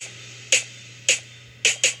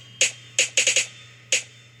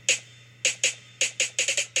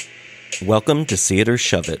Welcome to See It or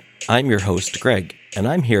Shove It. I'm your host, Greg, and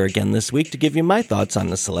I'm here again this week to give you my thoughts on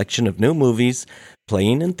the selection of new movies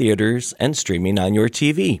playing in theaters and streaming on your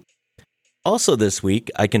TV. Also this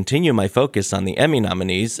week, I continue my focus on the Emmy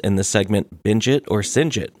nominees in the segment Binge It or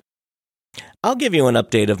Singe It. I'll give you an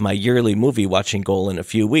update of my yearly movie watching goal in a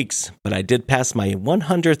few weeks, but I did pass my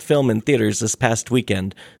 100th film in theaters this past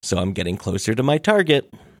weekend, so I'm getting closer to my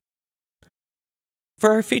target.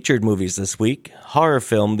 For our featured movies this week, horror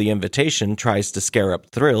film The Invitation tries to scare up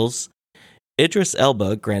thrills, Idris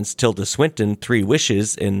Elba grants Tilda Swinton 3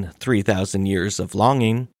 wishes in 3,000 Years of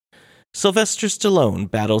Longing, Sylvester Stallone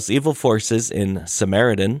battles evil forces in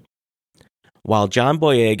Samaritan, while John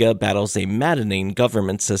Boyega battles a maddening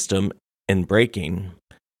government system in Breaking,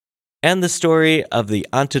 and the story of the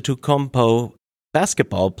Antetokounmpo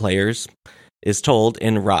basketball players is told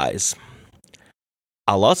in Rise.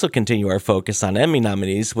 I'll also continue our focus on Emmy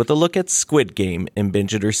nominees with a look at Squid Game in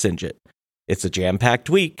Binge It or Singe It. It's a jam-packed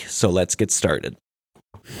week, so let's get started.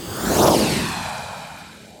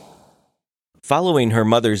 Following her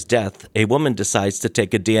mother's death, a woman decides to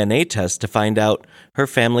take a DNA test to find out her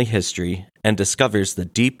family history and discovers the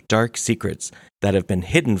deep, dark secrets that have been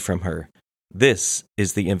hidden from her. This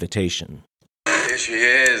is The Invitation. Here she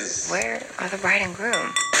is. Where are the bride and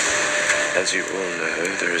groom? As you all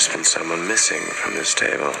know, there has been someone missing from this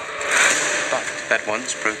table. But that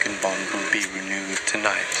once broken bond will be renewed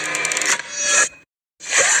tonight.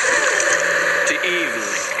 To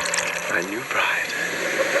Evelyn, my new bride.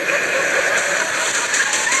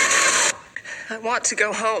 I want to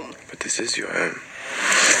go home. But this is your home.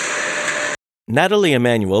 Natalie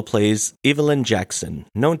Emmanuel plays Evelyn Jackson,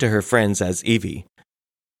 known to her friends as Evie.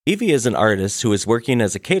 Evie is an artist who is working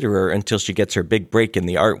as a caterer until she gets her big break in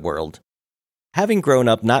the art world. Having grown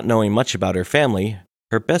up not knowing much about her family,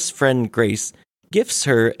 her best friend Grace gifts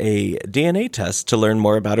her a DNA test to learn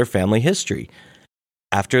more about her family history.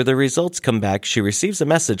 After the results come back, she receives a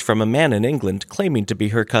message from a man in England claiming to be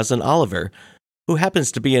her cousin Oliver, who happens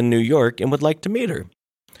to be in New York and would like to meet her.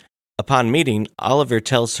 Upon meeting, Oliver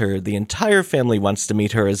tells her the entire family wants to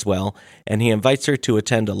meet her as well, and he invites her to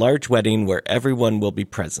attend a large wedding where everyone will be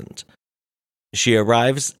present. She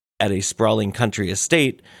arrives at a sprawling country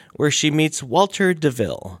estate where she meets Walter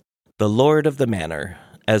DeVille, the Lord of the Manor,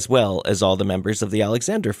 as well as all the members of the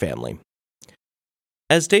Alexander family.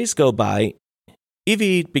 As days go by,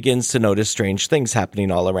 Evie begins to notice strange things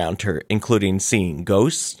happening all around her, including seeing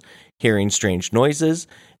ghosts, hearing strange noises,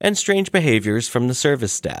 and strange behaviors from the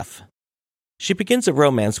service staff. She begins a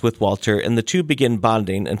romance with Walter, and the two begin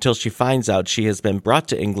bonding until she finds out she has been brought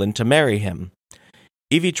to England to marry him.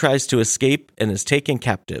 Evie tries to escape and is taken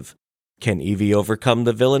captive. Can Evie overcome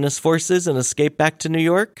the villainous forces and escape back to New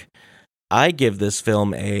York? I give this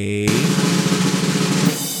film a...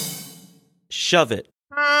 shove it.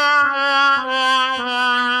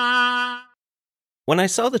 When I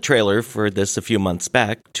saw the trailer for this a few months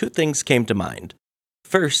back, 2 things came to mind.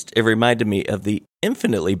 First, it reminded me of the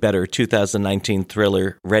infinitely better 2019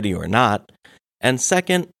 thriller Ready or Not, and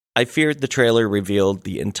second, I feared the trailer revealed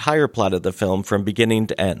the entire plot of the film from beginning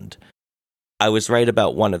to end. I was right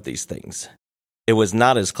about one of these things. It was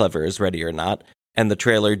not as clever as Ready or Not, and the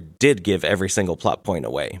trailer did give every single plot point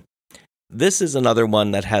away. This is another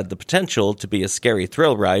one that had the potential to be a scary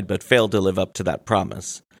thrill ride but failed to live up to that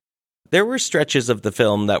promise. There were stretches of the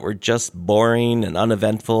film that were just boring and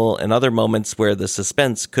uneventful, and other moments where the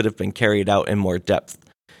suspense could have been carried out in more depth.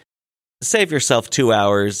 Save yourself 2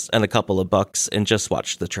 hours and a couple of bucks and just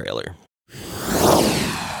watch the trailer.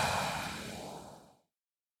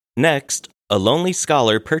 Next, a lonely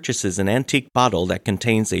scholar purchases an antique bottle that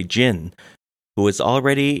contains a djinn, who is all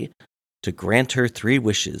ready to grant her 3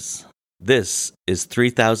 wishes. This is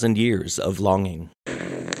 3,000 Years of Longing.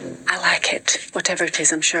 I like it. Whatever it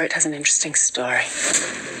is, I'm sure it has an interesting story.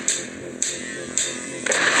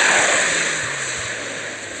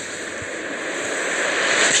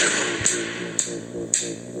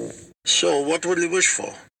 So, what will you wish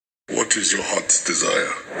for? What is your heart's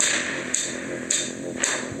desire?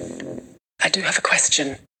 I do have a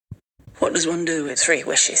question. What does one do with 3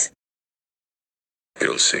 wishes?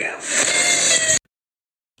 You'll see.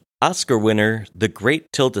 Oscar winner, the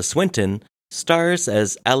great Tilda Swinton, stars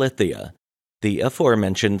as Alethea, the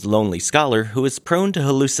aforementioned lonely scholar who is prone to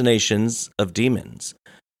hallucinations of demons.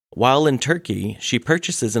 While in Turkey, she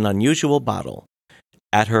purchases an unusual bottle.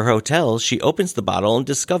 At her hotel, she opens the bottle and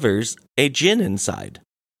discovers a djinn inside.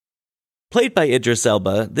 Played by Idris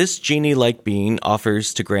Elba, this genie-like being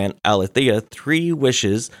offers to grant Alethea 3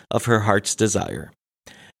 wishes of her heart's desire.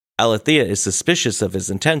 Alethea is suspicious of his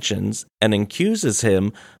intentions and accuses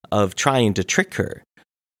him of trying to trick her.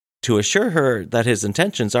 To assure her that his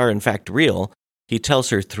intentions are in fact real, he tells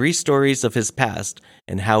her 3 stories of his past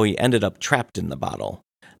and how he ended up trapped in the bottle.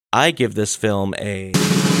 I give this film a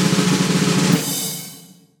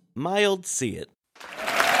mild see it.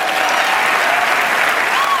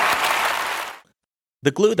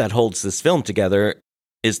 The glue that holds this film together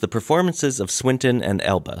is the performances of Swinton and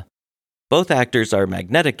Elba. Both actors are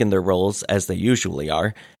magnetic in their roles, as they usually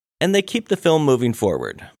are, and they keep the film moving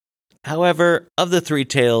forward. However, of the 3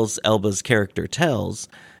 tales Elba's character tells,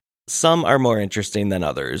 some are more interesting than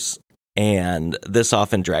others, and this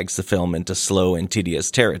often drags the film into slow and tedious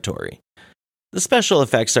territory. The special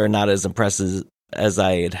effects are not as impressive as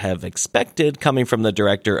I'd have expected coming from the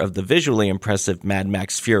director of the visually impressive Mad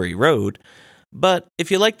Max Fury Road, but if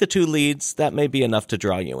you like the 2 leads, that may be enough to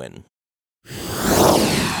draw you in.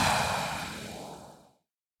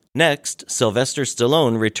 Next, Sylvester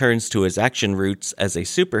Stallone returns to his action roots as a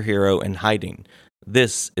superhero in hiding.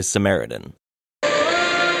 This is Samaritan.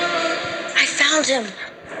 I found him.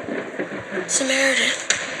 Samaritan.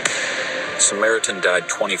 Samaritan died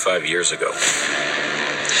 25 years ago.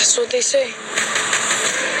 That's what they say.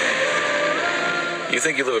 You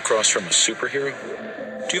think you live across from a superhero?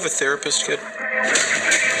 Do you have a therapist, kid?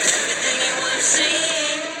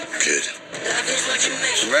 Kid.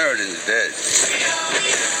 Samaritan's dead.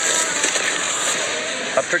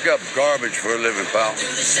 I pick up garbage for a living, pal.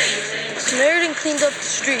 Samaritan cleaned up the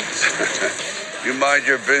streets. You mind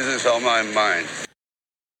your business, I'll mind mine.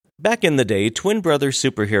 Back in the day, twin brother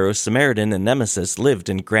superheroes Samaritan and Nemesis lived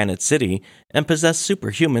in Granite City and possessed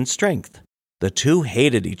superhuman strength. The 2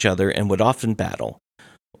 hated each other and would often battle.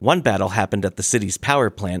 One battle happened at the city's power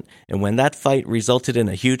plant, and when that fight resulted in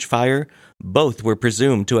a huge fire, both were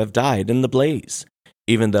presumed to have died in the blaze,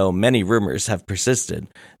 even though many rumors have persisted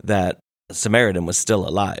that Samaritan was still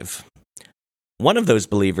alive. One of those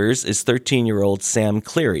believers is 13-year-old Sam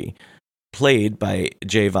Cleary, played by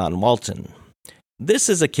Javon Walton. This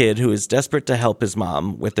is a kid who is desperate to help his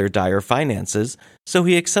mom with their dire finances, so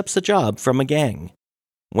he accepts a job from a gang.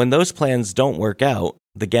 When those plans don't work out,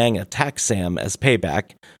 the gang attacks Sam as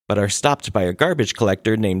payback, but are stopped by a garbage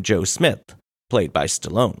collector named Joe Smith, played by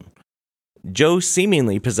Stallone. Joe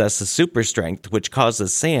seemingly possesses super strength, which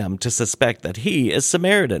causes Sam to suspect that he is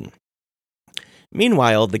Samaritan.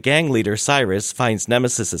 Meanwhile, the gang leader Cyrus finds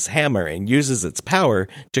Nemesis's hammer and uses its power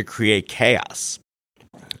to create chaos.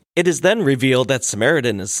 It is then revealed that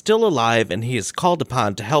Samaritan is still alive and he is called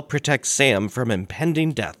upon to help protect Sam from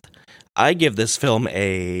impending death. I give this film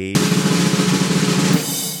a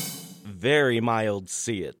very mild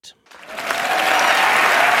see it.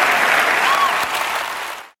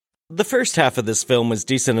 The first half of this film was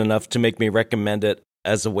decent enough to make me recommend it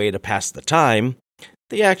as a way to pass the time.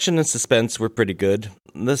 The action and suspense were pretty good.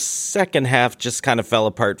 The second half just kind of fell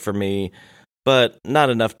apart for me, but not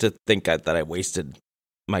enough to think that I wasted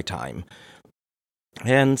my time.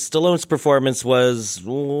 And Stallone's performance was,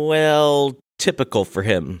 well, typical for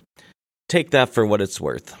him. Take that for what it's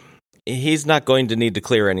worth. He's not going to need to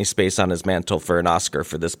clear any space on his mantle for an Oscar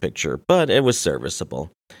for this picture, but it was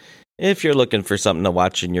serviceable. If you're looking for something to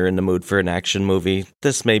watch and you're in the mood for an action movie,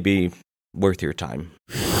 this may be worth your time.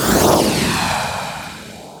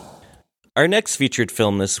 Our next featured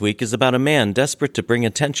film this week is about a man desperate to bring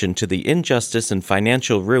attention to the injustice and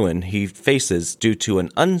financial ruin he faces due to an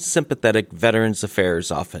unsympathetic Veterans Affairs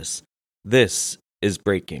office. This is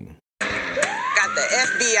Breaking. Got the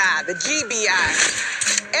FBI, the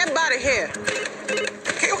GBI, everybody here.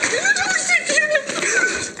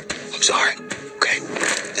 I'm sorry. Okay.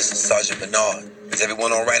 This is Sergeant Bernard. Is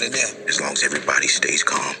everyone all right in there? As long as everybody stays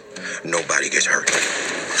calm, nobody gets hurt.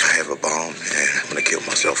 I have a bomb, and I'm gonna kill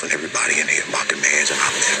myself and everybody in here. My commands, and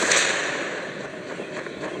I'm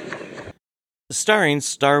there. Starring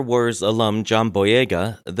Star Wars alum John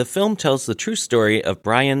Boyega, the film tells the true story of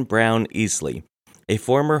Brian Brown Easley, a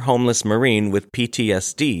former homeless Marine with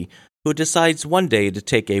PTSD who decides one day to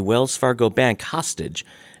take a Wells Fargo bank hostage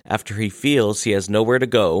after he feels he has nowhere to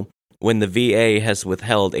go when the VA has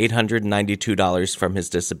withheld $892 from his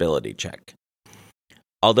disability check.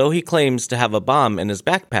 Although he claims to have a bomb in his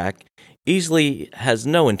backpack, Easley has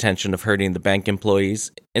no intention of hurting the bank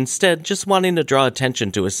employees, instead just wanting to draw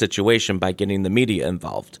attention to his situation by getting the media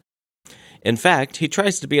involved. In fact, he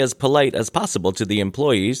tries to be as polite as possible to the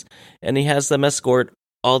employees, and he has them escort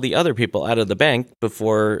all the other people out of the bank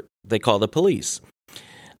before they call the police.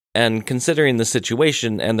 And considering the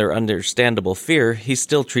situation and their understandable fear, he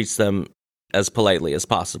still treats them as politely as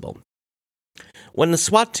possible. When the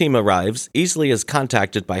SWAT team arrives, Easley is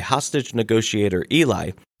contacted by hostage negotiator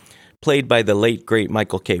Eli, played by the late great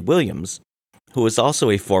Michael K. Williams, who is also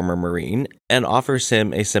a former Marine, and offers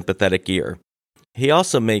him a sympathetic ear. He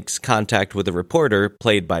also makes contact with a reporter,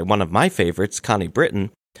 played by one of my favorites, Connie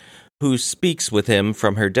Britton, who speaks with him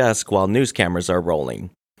from her desk while news cameras are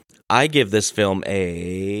rolling. I give this film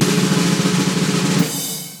a...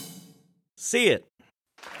 See it.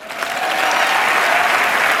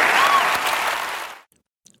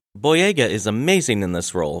 Boyega is amazing in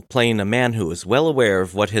this role, playing a man who is well aware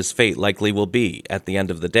of what his fate likely will be at the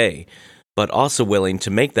end of the day, but also willing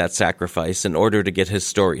to make that sacrifice in order to get his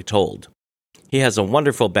story told. He has a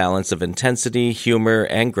wonderful balance of intensity, humor,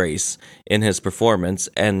 and grace in his performance,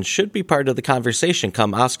 and should be part of the conversation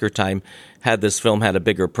come Oscar time had this film had a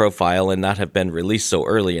bigger profile and not have been released so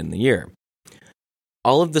early in the year.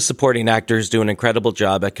 All of the supporting actors do an incredible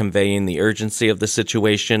job at conveying the urgency of the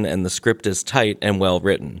situation, and the script is tight and well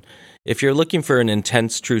written. If you're looking for an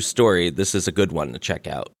intense, true story, this is a good one to check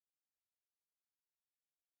out.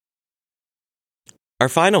 Our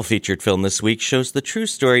final featured film this week shows the true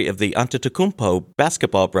story of the Antetokounmpo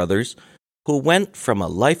basketball brothers, who went from a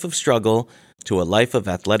life of struggle to a life of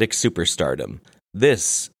athletic superstardom.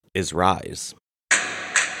 This is Rise.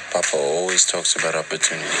 Papa always talks about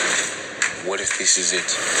opportunity. What if this is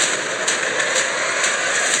it?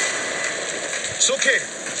 It's okay.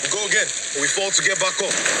 We'll go again. When we fall to get back up.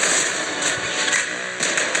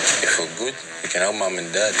 If we're good, we can help mom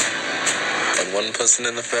and dad. But one person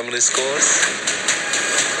in the family scores,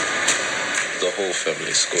 the whole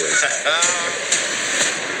family scores.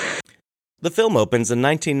 The film opens in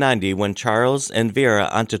 1990 when Charles and Vera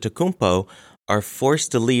Antetokounmpo are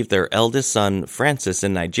forced to leave their eldest son, Francis,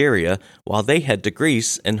 in Nigeria while they head to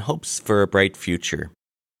Greece in hopes for a bright future.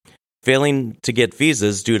 Failing to get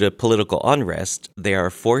visas due to political unrest, they are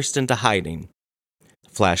forced into hiding.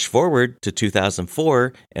 Flash forward to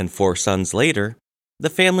 2004, and 4 sons later, the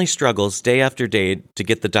family struggles day after day to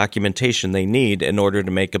get the documentation they need in order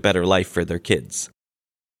to make a better life for their kids.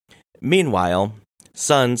 Meanwhile,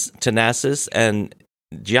 sons Thanasis and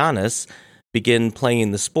Giannis begin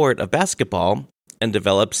playing the sport of basketball and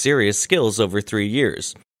develop serious skills over 3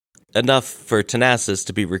 years, enough for Thanasis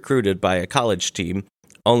to be recruited by a college team,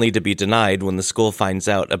 only to be denied when the school finds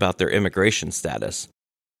out about their immigration status.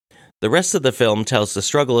 The rest of the film tells the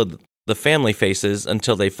struggle the family faces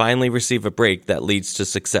until they finally receive a break that leads to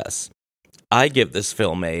success. I give this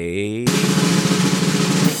film a...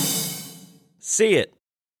 See it.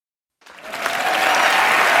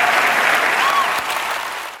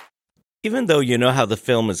 Even though you know how the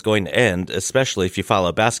film is going to end, especially if you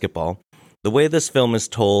follow basketball, the way this film is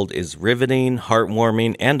told is riveting,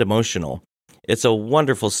 heartwarming, and emotional. It's a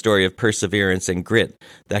wonderful story of perseverance and grit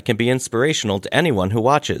that can be inspirational to anyone who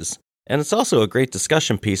watches, and it's also a great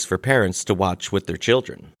discussion piece for parents to watch with their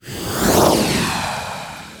children.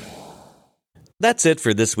 That's it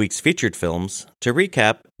for this week's featured films. To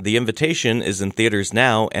recap, The Invitation is in theaters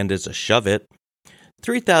now and is a shove it.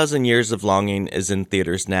 3,000 Years of Longing is in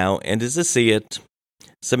theaters now and is a see it.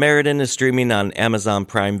 Samaritan is streaming on Amazon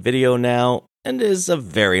Prime Video now and is a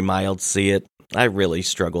very mild see it. I really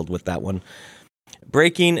struggled with that one.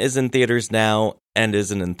 Breaking is in theaters now and is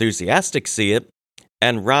an enthusiastic see it.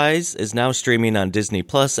 And Rise is now streaming on Disney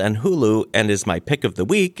Plus and Hulu and is my pick of the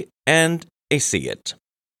week and a see it.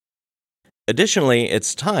 Additionally,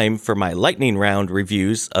 it's time for my lightning round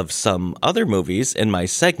reviews of some other movies in my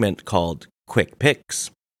segment called Quick Picks.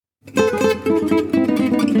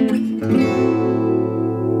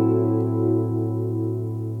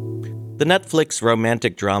 The Netflix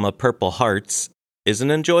romantic drama Purple Hearts is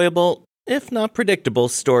an enjoyable, if not predictable,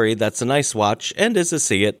 story that's a nice watch and is a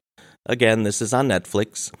see it. Again, this is on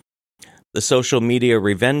Netflix. The social media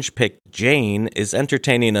revenge pick Jane is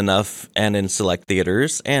entertaining enough and in select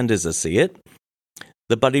theaters and is a see it.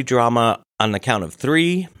 The buddy drama On the Count of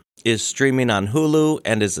Three is streaming on Hulu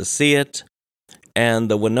and is a see it. And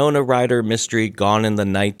the Winona Ryder mystery Gone in the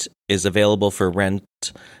Night is available for rent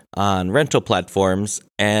on rental platforms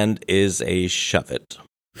and is a shove it.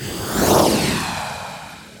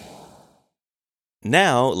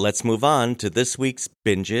 Now, let's move on to this week's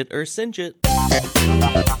Binge It or Singe It.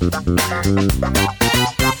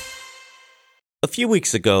 A few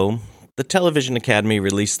weeks ago, the Television Academy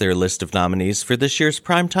released their list of nominees for this year's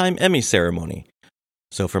Primetime Emmy ceremony.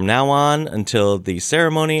 So from now on until the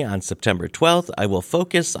ceremony on September 12th, I will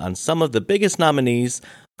focus on some of the biggest nominees,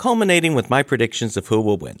 culminating with my predictions of who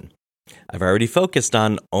will win. I've already focused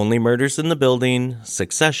on Only Murders in the Building,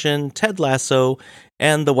 Succession, Ted Lasso,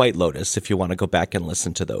 and The White Lotus, if you want to go back and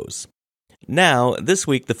listen to those. Now, this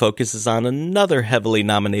week the focus is on another heavily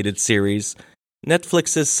nominated series,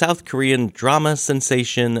 Netflix's South Korean drama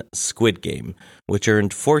sensation Squid Game, which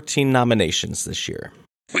earned 14 nominations this year.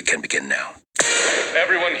 We can begin now.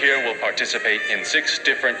 Everyone here will participate in 6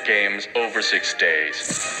 different games over 6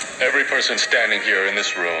 days. Every person standing here in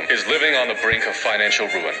this room is living on the brink of financial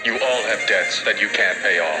ruin. You all have debts that you can't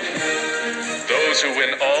pay off. Those who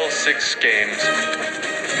win all 6 games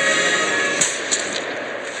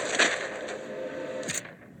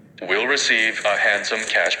will receive a handsome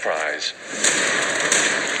cash prize.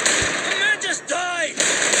 The man just died!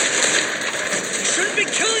 You shouldn't be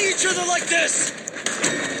killing each other like this!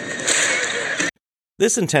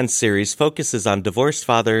 This intense series focuses on divorced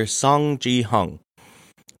father Song Ji-hung,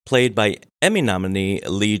 played by Emmy nominee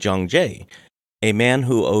Lee Jong-jae, a man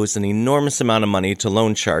who owes an enormous amount of money to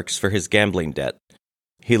loan sharks for his gambling debt.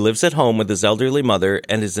 He lives at home with his elderly mother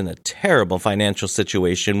and is in a terrible financial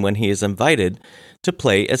situation when he is invited to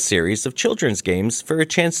play a series of children's games for a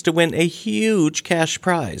chance to win a huge cash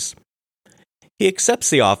prize. He accepts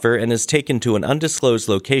the offer and is taken to an undisclosed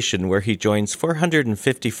location where he joins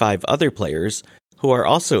 455 other players who are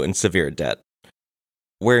also in severe debt.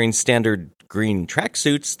 Wearing standard green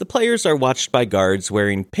tracksuits, the players are watched by guards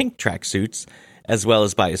wearing pink tracksuits, as well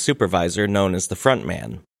as by a supervisor known as the front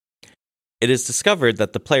man. It is discovered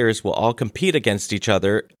that the players will all compete against each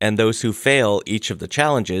other, and those who fail each of the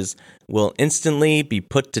challenges will instantly be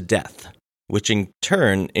put to death, which in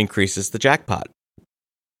turn increases the jackpot.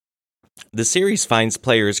 The series finds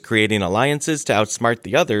players creating alliances to outsmart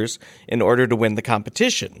the others in order to win the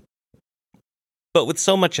competition. But with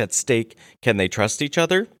so much at stake, can they trust each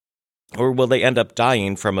other? Or will they end up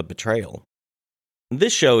dying from a betrayal?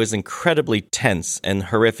 This show is incredibly tense and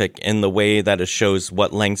horrific in the way that it shows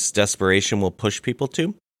what lengths desperation will push people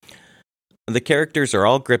to. The characters are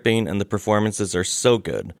all gripping and the performances are so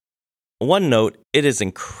good. One note, it is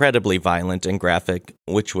incredibly violent and graphic,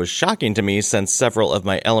 which was shocking to me since several of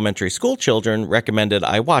my elementary school children recommended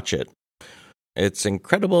I watch it. It's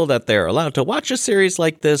incredible that they're allowed to watch a series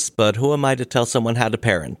like this, but who am I to tell someone how to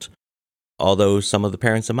parent? Although some of the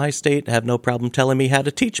parents in my state have no problem telling me how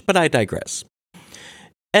to teach, but I digress.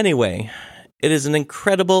 Anyway, it is an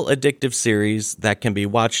incredible, addictive series that can be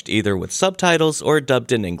watched either with subtitles or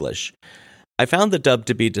dubbed in English. I found the dub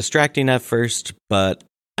to be distracting at first, but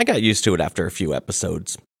I got used to it after a few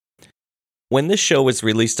episodes. When this show was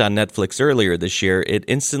released on Netflix earlier this year, it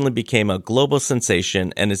instantly became a global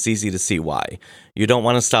sensation, and it's easy to see why. You don't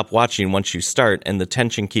want to stop watching once you start, and the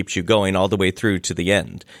tension keeps you going all the way through to the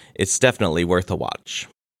end. It's definitely worth a watch.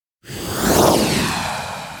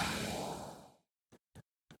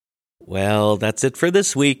 Well, that's it for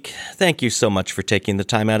this week. Thank you so much for taking the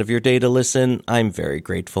time out of your day to listen. I'm very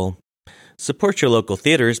grateful. Support your local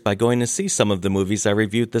theaters by going to see some of the movies I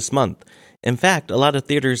reviewed this month. In fact, a lot of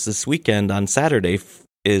theaters this weekend on Saturday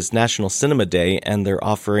is National Cinema Day, and they're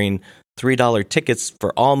offering $3 tickets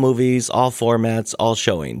for all movies, all formats, all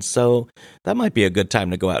showings. So that might be a good time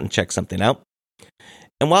to go out and check something out.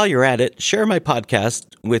 And while you're at it, share my podcast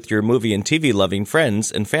with your movie and TV loving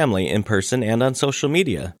friends and family in person and on social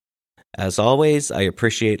media. As always, I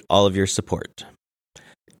appreciate all of your support.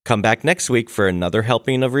 Come back next week for another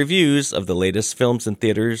helping of reviews of the latest films in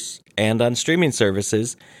theaters and on streaming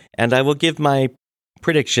services, and I will give my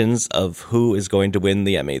predictions of who is going to win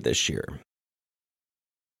the Emmy this year.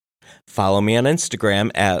 Follow me on Instagram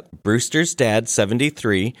at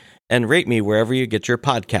Brewster'sDad73 and rate me wherever you get your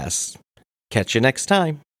podcasts. Catch you next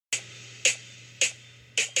time.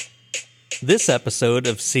 This episode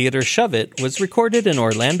of See It or Shove It was recorded in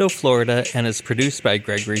Orlando, Florida, and is produced by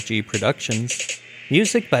Gregory G. Productions.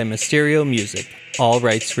 Music by Mysterio Music. All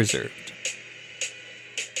rights reserved.